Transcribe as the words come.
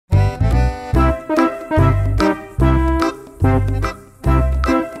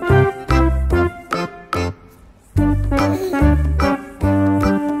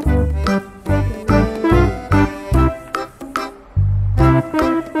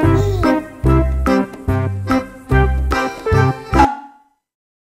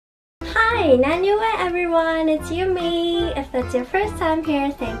everyone, it's Yumi. If it's your first time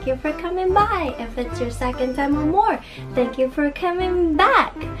here, thank you for coming by. If it's your second time or more, thank you for coming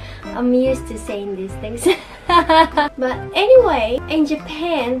back. I'm used to saying these things. But anyway, in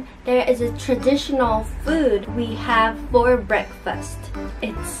Japan, there is a traditional food we have for breakfast.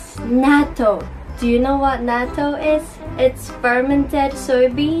 It's natto. Do you know what natto is? It's fermented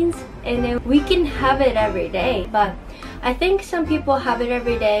soybeans, and we can have it every day, but I think some people have it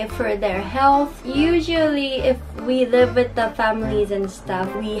every day for their health. Usually if we live with the families and stuff,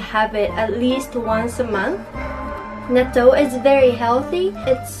 we have it at least once a month. Natto is very healthy.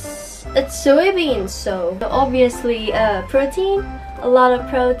 It's soybeans, so obviously protein, a lot of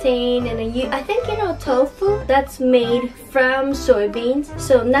protein, and I think you know tofu, that's made from soybeans.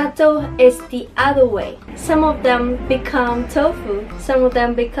 So natto is the other way. Some of them become tofu, some of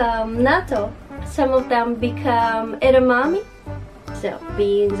them become natto, some of them become edamame. So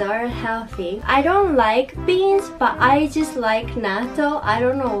beans are healthy. I don't like beans, but I just like natto. I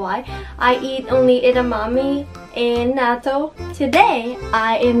don't know why. I eat only edamame and natto. Today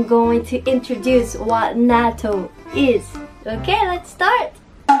I am going to introduce what natto is. Okay, let's start.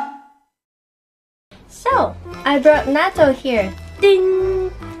 So I brought natto here.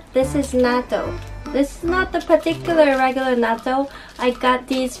 Ding! This is natto. This is not the particular regular natto. I got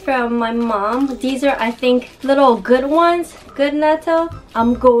these from my mom. These are, I think, little good ones. Good natto.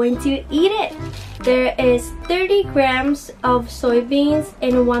 I'm going to eat it. There is 30 grams of soybeans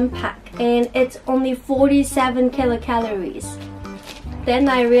in one pack, and it's only 47 kilocalories. Then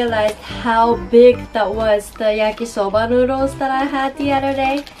I realized how big that was, the yakisoba noodles that I had the other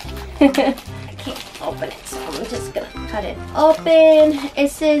day. I can't open it, so I'm just gonna cut it open.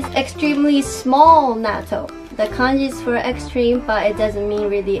 It says extremely small natto. The kanji is for extreme, but it doesn't mean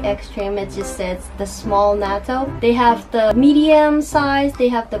really extreme. It just says the small natto. They have the medium size, they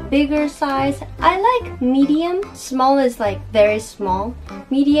have the bigger size. I like medium. Small is like very small.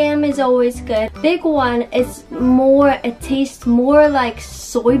 Medium is always good. Big one is more, it tastes more like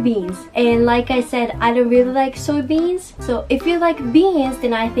soybeans. And like I said, I don't really like soybeans. So if you like beans,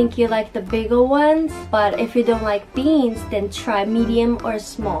 then I think you like the bigger ones. But if you don't like beans, then try medium or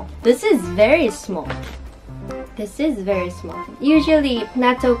small. This is very small. This is very small. Usually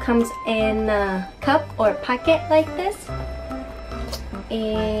natto comes in a cup or packet like this,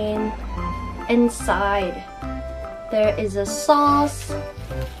 and inside there is a sauce,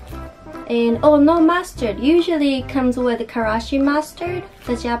 and oh, no mustard. Usually it comes with karashi mustard,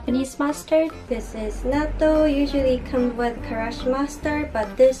 the Japanese mustard. This is natto. Usually it comes with karashi mustard,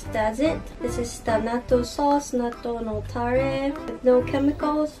 but this doesn't. This is the natto sauce, natto no tare, with no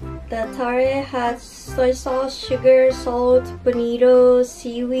chemicals. The tare has soy sauce, sugar, salt, bonito,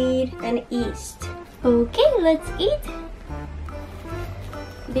 seaweed, and yeast. Okay, let's eat.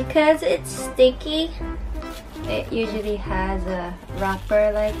 Because it's sticky, it usually has a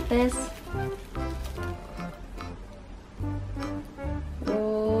wrapper like this.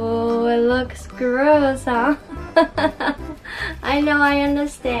 Oh, it looks gross, huh? I know, I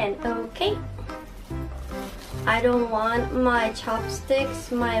understand. Okay. I don't want my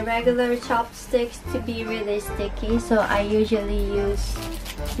chopsticks, my regular chopsticks, to be really sticky, so I usually use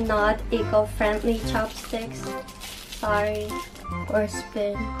not eco-friendly chopsticks. Sorry. Or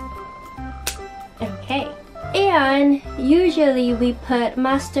spoon. Okay. And usually we put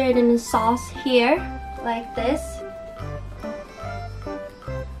mustard and sauce here, like this.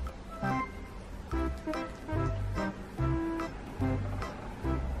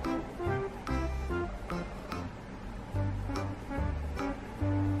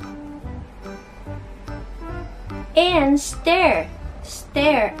 And stir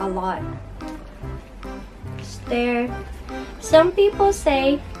a lot. Stir. Some people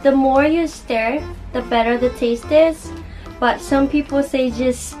say the more you stir, the better the taste is, but some people say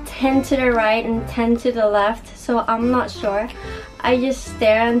just 10 to the right and 10 to the left, so I'm not sure. I just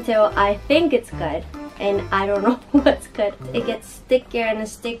stir until I think it's good, and I don't know what's good. It gets stickier and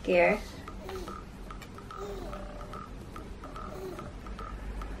stickier.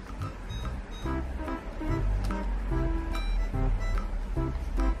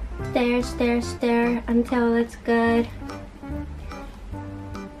 Stir, stir, stir until it's good.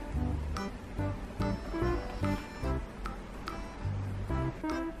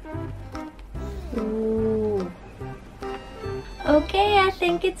 Ooh. Okay, I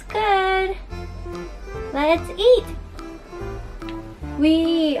think it's good. Let's eat.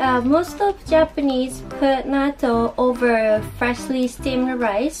 Most of Japanese put natto over freshly steamed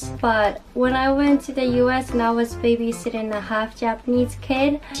rice, but when I went to the US and I was babysitting a half Japanese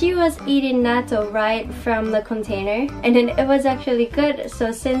kid, she was eating natto right from the container, and then it was actually good.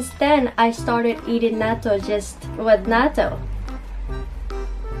 So since then, I started eating natto just with natto.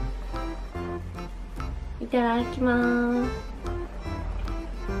 Itadakimasu.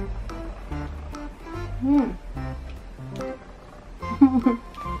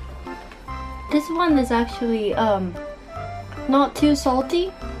 This one is actually not too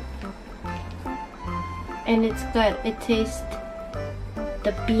salty, and it's good. It tastes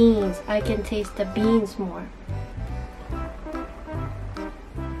the beans. I can taste the beans more.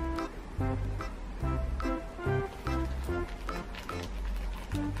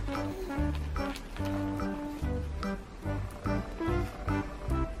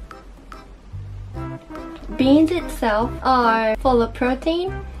 Beans itself are full of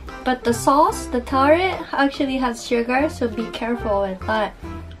protein, but the sauce, the tare, actually has sugar, so be careful with that.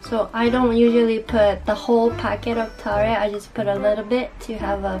 So I don't usually put the whole packet of tare, I just put a little bit to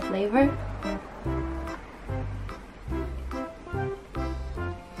have a flavor.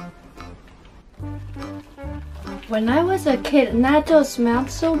 When I was a kid, natto smelled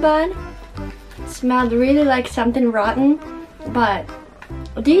so bad. It smelled really like something rotten, but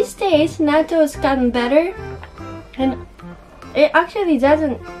these days natto has gotten better, and it actually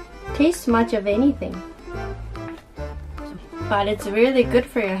doesn't taste much of anything. But it's really good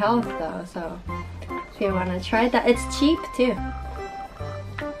for your health though, so if you want to try that, it's cheap too.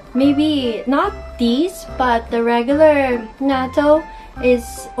 Maybe not these, but the regular natto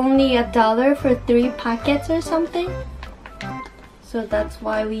is only $1 for 3 packets or something. So that's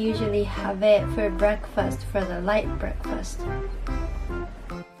why we usually have it for breakfast, for the light breakfast.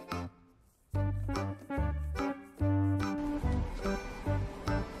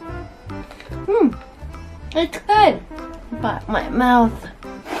 It's good, but my mouth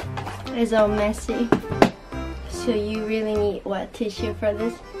is all messy, so you really need wet tissue for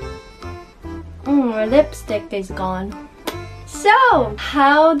this. My lipstick is gone. So,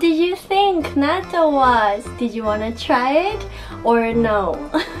 how did you think natto was? Did you want to try it or no?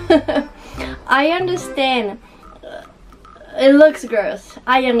 I understand. It looks gross.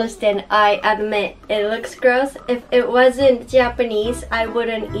 I understand. I admit it looks gross. If it wasn't Japanese, I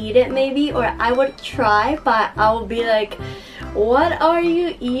wouldn't eat it maybe, or I would try, but I would be like, what are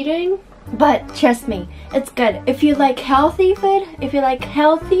you eating? But trust me, it's good. If you like healthy food, if you like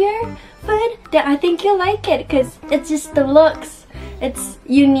healthier food, then I think you'll like it, because it's just the looks. It's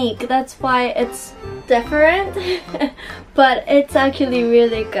unique. That's why it's different. But it's actually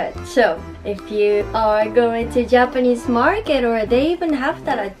really good. So if you are going to Japanese market, or they even have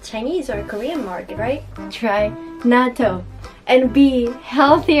that at Chinese or Korean market, right? Try natto and be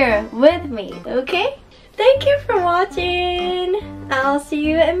healthier with me, okay? Thank you for watching. I'll see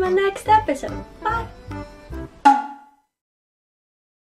you in my next episode. Bye.